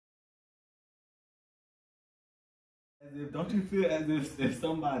Don't you feel as if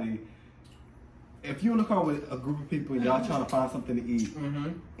somebody, if you in the car with a group of people and y'all trying to find something to eat,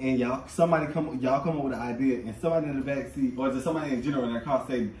 and y'all come up with an idea, and somebody in the back seat, or is it somebody in general in their car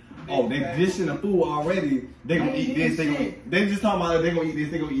say, oh, they dishing the food already, they gonna eat this, they just talking about it, they gonna eat this,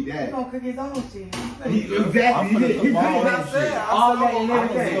 they gonna eat that. He gonna cook his own shit. Exactly. He all that and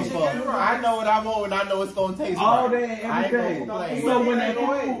everything. I know what I want and I know it's gonna taste all right. that and everything. So when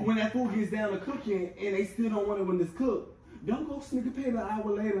that food gets down to cooking and they still don't want it when it's cooked, don't go sneak a pay an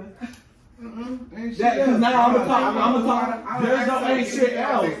hour later. Because now I'm gonna talk. There's no ain't shit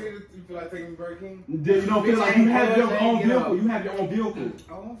else. You feel like taking a break in? You don't feel like you have your own vehicle. You have your own vehicle.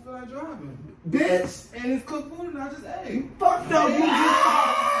 I don't feel like driving. Bitch. And it's cooked food and I just ate. Fuck no. You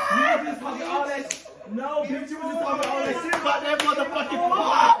just talking all that. No, bitch. You was just talking all that shit about that motherfucking food.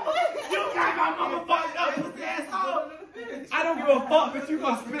 You got my motherfucking up, pussy asshole. I don't give a fuck, but you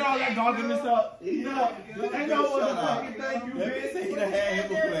gonna spit all that doggedness up. No, ain't no motherfucking thank you, bitch. Say the hand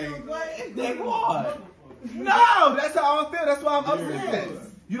plate. They what? No, that's how I feel. That's why I'm upset.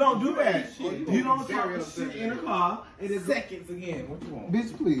 You don't do that. You don't talk shit in the car. It is seconds again. What you want?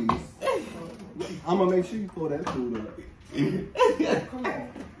 Bitch, please. I'm gonna make sure you pull that food up. Come on.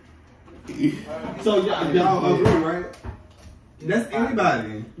 So y'all agree, right? That's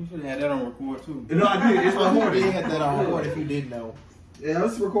anybody. You should have had that on record too. No, I did. It's recording. You had that on record if you didn't know. Yeah,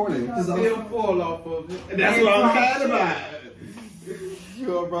 it's recording. Still full off of it. And that's what I'm mad about.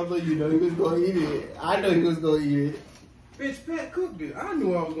 Sure, brother, you know he was gonna eat it. I know he was gonna eat it. Bitch, Pat cooked it. I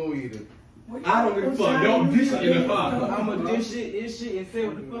knew I was gonna eat it. I don't give a fuck. Don't dish it in the car. I'ma dish it, ish it, and say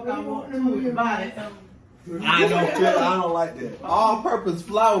what the fuck I want to about it. I don't like that. All-purpose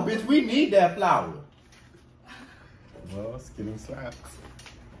flour, bitch. We need that flour. Well, skidding slaps.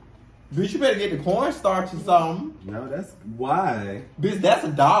 Bitch, you better get the cornstarch or something. No, that's why. Bitch, that's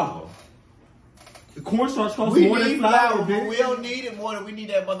 $1. The cornstarch costs more than flour, bitch. We don't need it more than we need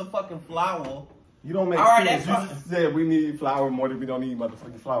that motherfucking flour. You don't make sense. You just said we need flour more than we don't need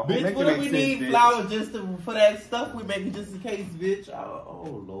motherfucking flour. Bitch, what if we need flour just for that stuff we make it just in case, bitch?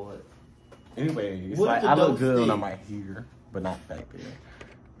 Oh Lord. Anyway, it's like I look good on my hair, but not back there.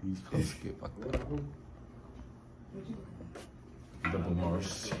 These clothes get fucked up. The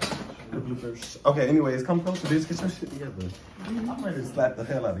bloopers. Okay, anyways, come closer, bitch. Get your shit together. I'm ready to slap the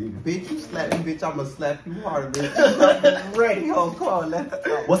hell out of you. Bitch, you slap me, bitch. I'm gonna slap you harder, bitch. Ready, hold on.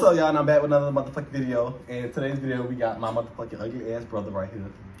 What's up, y'all? And I'm back with another motherfucking video. And today's video, we got my motherfucking ugly ass brother right here,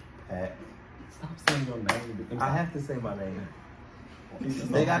 Pat. Stop saying your name. I have to say my name.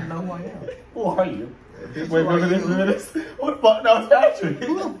 They gotta know who I am. Who are you? Bitch, wait, remember this? Who the fuck knows Patrick?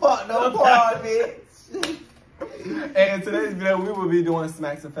 Who the fuck knows Paul, bitch? And in today's video, we will be doing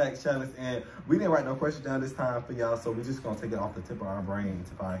Smacks and Facts challenge, and we didn't write no questions down this time for y'all, so we're just gonna take it off the tip of our brain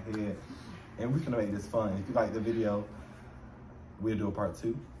to our head, and we're gonna make this fun. If you like the video, we'll do a part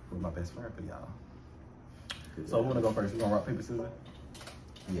 2 with my best friend for y'all. So who wanna go first? You gonna rock, paper, scissors?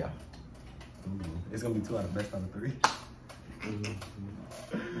 Yeah. Ooh, it's gonna be 2 out of best out of 3.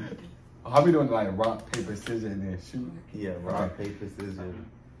 How we doing, like rock, paper, scissors, and then shoot? Yeah, rock, paper, scissors, and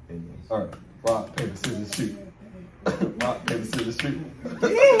then shoot. All right, rock, paper, scissors, shoot. Rock, paper, scissors, shoot. 2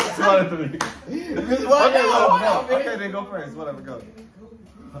 out of 3. Okay, then go first. Whatever, go.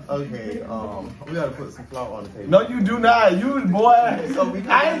 Okay, we gotta put some flour on the table. No, you do not. You boy. So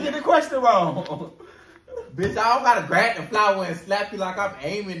I didn't get the question wrong. Bitch, I don't gotta grab the flour and slap you like I'm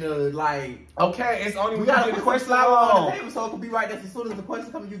aiming to like. Okay, it's only we gotta get put the question flour on the wrong. table so it can be right there. As soon as the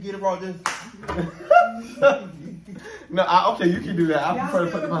question comes, you get it wrong. Just. No, okay, you can do that. I prefer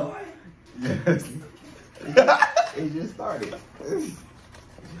to put them on. Yes. It just started.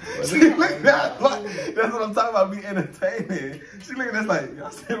 She look at that like, that's what I'm talking about, be entertaining. She looking at us like,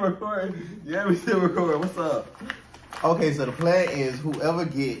 y'all still recording? Yeah, we still recording. What's up? Okay, so the plan is whoever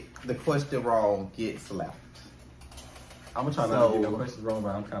get the question wrong gets slapped. I'm gonna try not to get no questions wrong,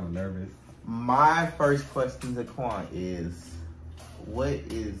 but I'm kind of nervous. My first question to Quan is, what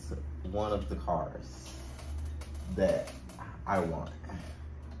is one of the cars that I want?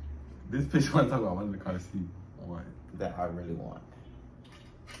 This bitch want to talk about one of the cars he want. That I really want.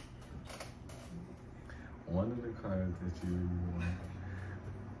 One of the cars that you really want.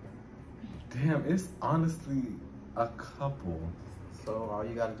 Damn, it's honestly a couple. So all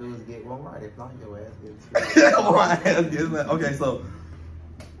you gotta do is get one right. If not, your ass gets Right. Okay, so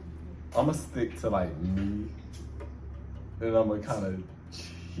I'm gonna stick to like me, and I'm gonna kind of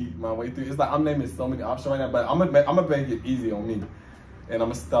cheat my way through. It's like I'm naming so many options right now, but I'm gonna make it easy on me, and I'm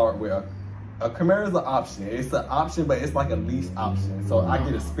gonna start with a Camaro is an option. It's an option, but it's like a lease option. So I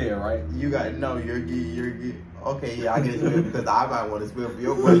get a spare, right? You got no. You're Okay, yeah, I guess you because I might want to spill for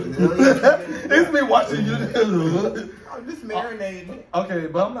your question. It's me watching you. I'm just marinating. Okay,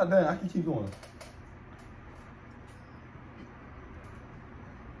 but I'm not done. I can keep going.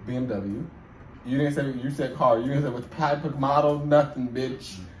 BMW. You didn't say, you said car. You didn't say what type of model, nothing,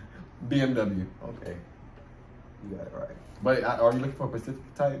 bitch. BMW. Okay. You got it right. But are you looking for a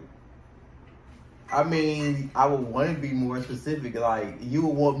specific type? I mean, I would want to be more specific. Like, you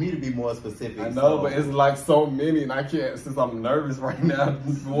would want me to be more specific. I know, but it's like so many, and I can't, since I'm nervous right now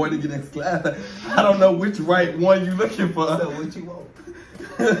before to get in class, I don't know which right one you looking for. So what you want?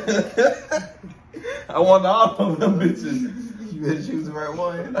 I want all of them bitches. You better choose the right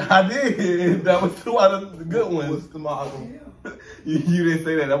one. I did. That was 2 out of the good ones. What's the model? You didn't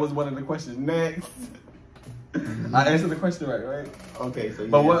say that. That was one of the questions. Next. I answered the question right? Okay, so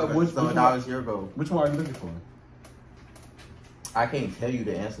but which now it's your vote. Which one are you looking for? I can't tell you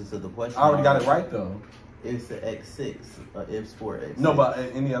the answer to the question. I already got it right though. It's the X6, F Sport X6. No, but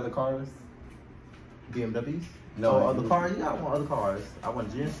any other cars? BMWs? No. Oh, other cars? Yeah, I want other cars. I want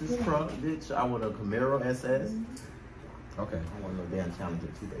a Genesis truck, bitch. I want a Camaro SS. Okay. I want no damn Challenger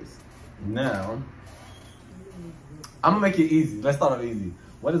 2 base. Now, I'm gonna make it easy. Let's start off easy.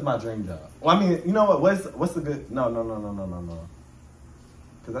 What is my dream job? Well, I mean, you know what? What's the good? No.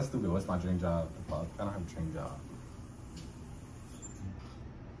 Because that's stupid. What's my dream job? I don't have a dream job.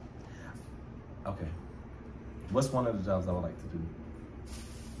 Okay. What's one of the jobs I would like to do?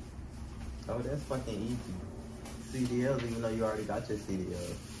 Oh, that's fucking easy. CDLs, even though you already got your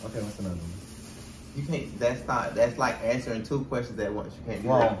CDLs. Okay, what's another one? You can't, that's like answering 2 questions at once. You can't do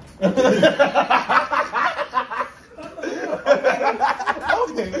Wrong. that.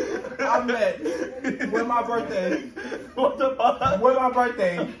 Okay. I'm next. When my birthday? What the fuck? When my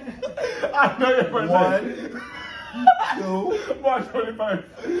birthday? I know your birthday. 1, 2. March 21st.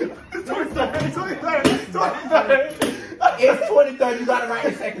 23rd. It's 23rd. You got it right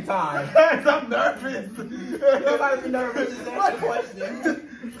the second time. I'm nervous. You don't gotta be nervous. Just answer the question.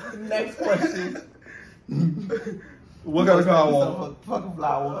 Next question. What kind of car I want? Fucking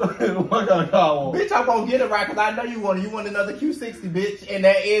flower. What kind of car I want? Bitch, I'm gonna get it right because I know you want it. You want another Q60, bitch, and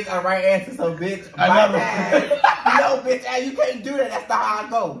that is a right answer. So, bitch, Another. no, bitch, you can't do that. That's not how I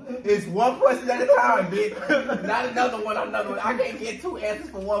go. It's one question at a time, bitch. Not another one. I can't get 2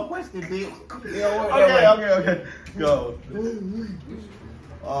 answers for one question, bitch. It don't work that way. Okay. Go.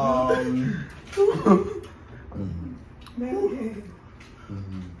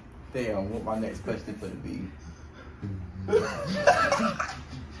 Damn, what my next question for the be?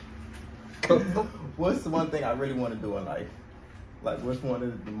 What's the one thing I really want to do in life? Like, which one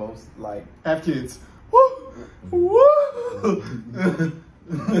is the most, like... Have kids. Woo! Woo!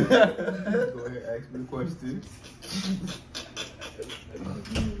 Go ahead, ask me the question.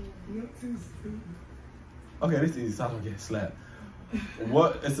 Okay, this is easy, so I don't get slapped.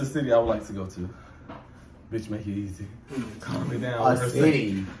 What is the city I would like to go to? Bitch, make it easy. Calm me down. A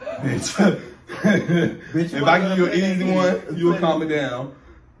city. Bitch. Bitch, If I give you an easy one, you will calm me down.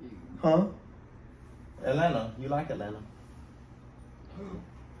 Huh? Atlanta. You like Atlanta?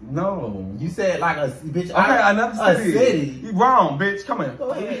 No. You said like a bitch. Okay, another city. A city. You wrong, bitch. Come here.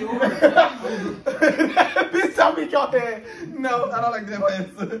 Go ahead. Bitch, tell me go ahead. No, I don't like that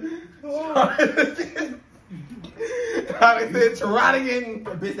answer. I said try to get.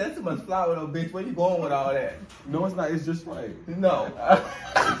 Bitch, that's too much flour though, bitch. Where you going with all that? No, it's not. It's just right. No.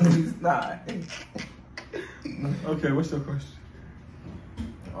 It's not. Okay, what's your question?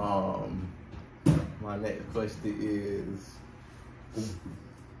 My next question is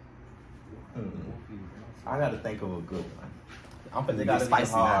I gotta think of a good one. I'm finna They get gotta be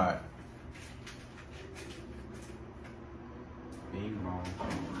spicy hard. Now.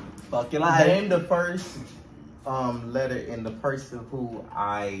 Fuck your Name the first letter in the person who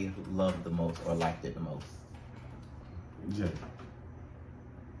I loved the most or liked it the most. J.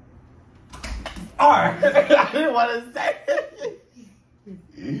 R. I didn't want to say it.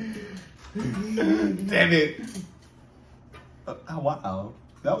 Damn it. Wow.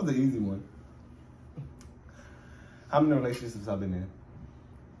 That was an easy one. How many relationships I've been in?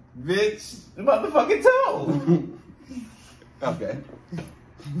 Bitch, motherfucking two. Okay.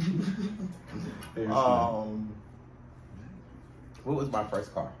 What was my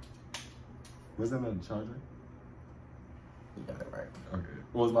first car? Was that a Charger? You got it right. Okay.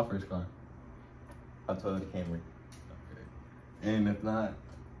 What was my first car? A Toyota Camry. Okay. And if not?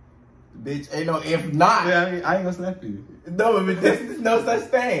 Bitch, ain't no if not. Yeah, I ain't gonna snap you. No, but this is no such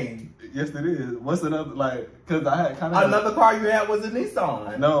thing. Yes, it is. What's another, like, because I had kind of... Another car you had was a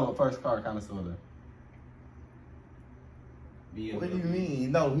Nissan. No, first car, kind of sort of. What do you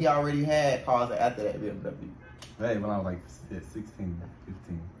mean? No, he already had cars after that BMW. Hey, when I was like 16,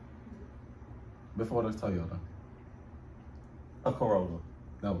 15. Before the Toyota. A Corolla.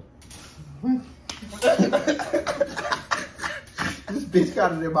 No. This bitch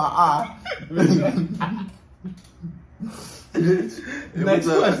got it in my eye. Next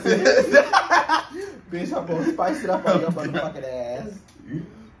question. Bitch, I'm gonna spice it up on your motherfucking ass. You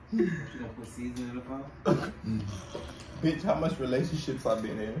gonna put seasoning in the phone? Bitch, how much relationships I've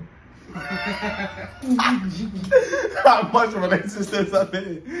been in? How much relationships I've been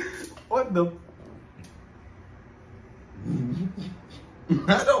in? What the?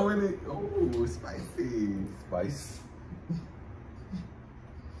 I don't really. Oh, spicy. Spice. I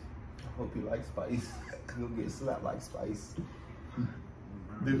hope you like spice. You'll get slapped like Spice.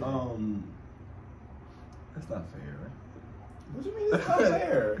 Dude, that's not fair. What do you mean it's not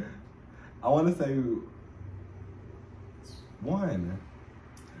fair? I want to say 1,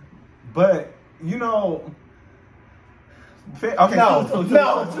 but you know. Okay, No, two.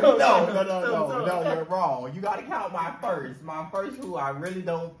 you're wrong. You gotta count my first. My first who I really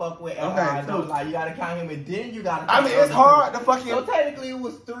don't fuck with and Okay, I don't two. like. You gotta count him and then you gotta count I mean, the it's other hard two. to fucking. So technically it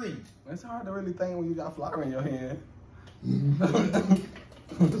was 3. It's hard to really think when you got flour in your hand.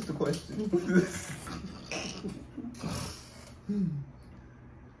 What's the question?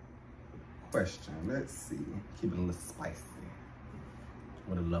 Question. Let's see. Keep it a little spicy.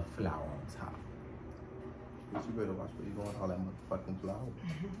 With a little flour on top. But you better watch where you going all that motherfucking flour.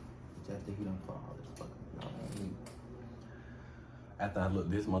 Just after he done put all this fucking flour on me. After I look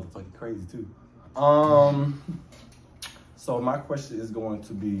this motherfucking crazy too. So my question is going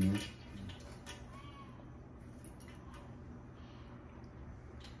to be.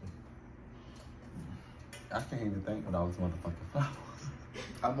 I can't even think what all this motherfucking flour.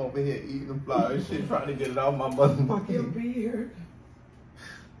 I'm over here eating the flour and shit, trying to get it off my motherfucking beard.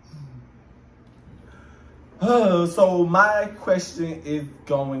 So my question is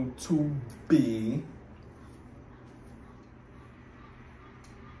going to be.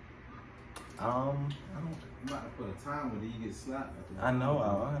 I don't. You about to put a timer when you get slapped. I know. I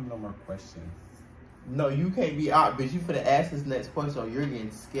don't have no more questions. No, you can't be out, bitch. You finna ask this next question or you're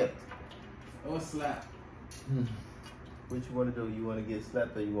getting skipped. Or slap. What you wanna do? You wanna get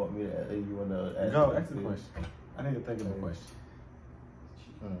slapped or you want me to? You wanna ask? Go ask the question. I need to think of a question.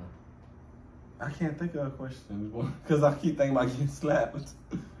 I can't think of a question because I keep thinking about getting slapped. What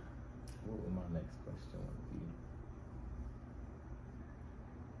would my next question be?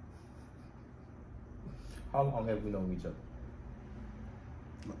 How long have we known each other?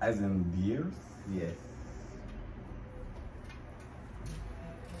 As in years? Yes.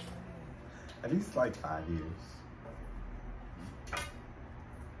 At least like 5 years.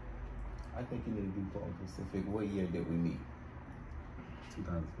 I think you need to be more specific. What year did we meet?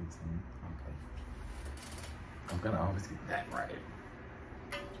 2015. Okay. I'm gonna always get that right.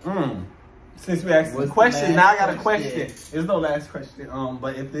 Since we asked the What's the question, last now I got a question? question. There's no last question.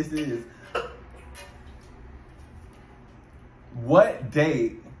 But if this is, what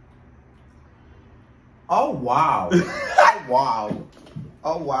date? Oh wow. Oh wow.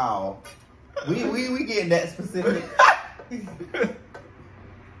 Oh wow. We getting that specific.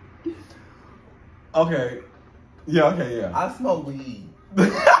 Okay. Yeah. Okay. Yeah. I smoke weed.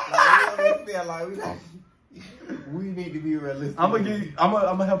 Like, we don't feel like we need to be realistic. I'm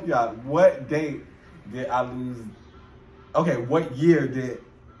gonna help you out. What date did I lose? Okay, what year did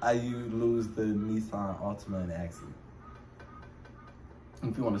you lose the Nissan Altima in the accident?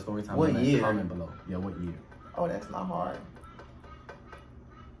 If you want a story time, What year? Comment below. Yeah, what year? Oh, that's not hard.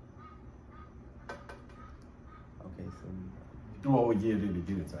 Okay, so Well, what year did it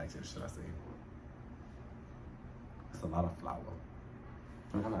get into accident? Should I say? It's a lot of flour.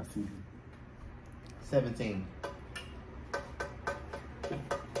 I'm not seeing. 17.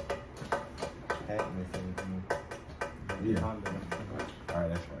 Happiness, 17. Yeah. All right,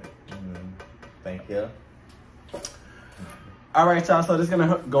 that's right. Thank you. All right, y'all. So this is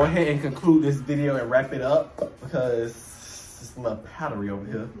gonna go ahead and conclude this video and wrap it up because it's a little powdery over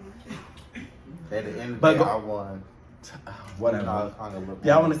here. At the end of But the day, go- I won. Whatever.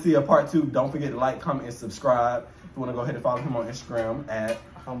 Y'all want to see a part 2? Don't forget to like, comment, and subscribe. If you want to go ahead and follow him on Instagram at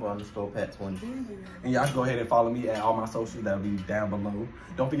Humble_Pat20. and y'all can go ahead and follow me at all my socials. That'll be down below.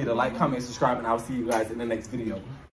 Don't forget to like, comment, and subscribe, and I'll see you guys in the next video.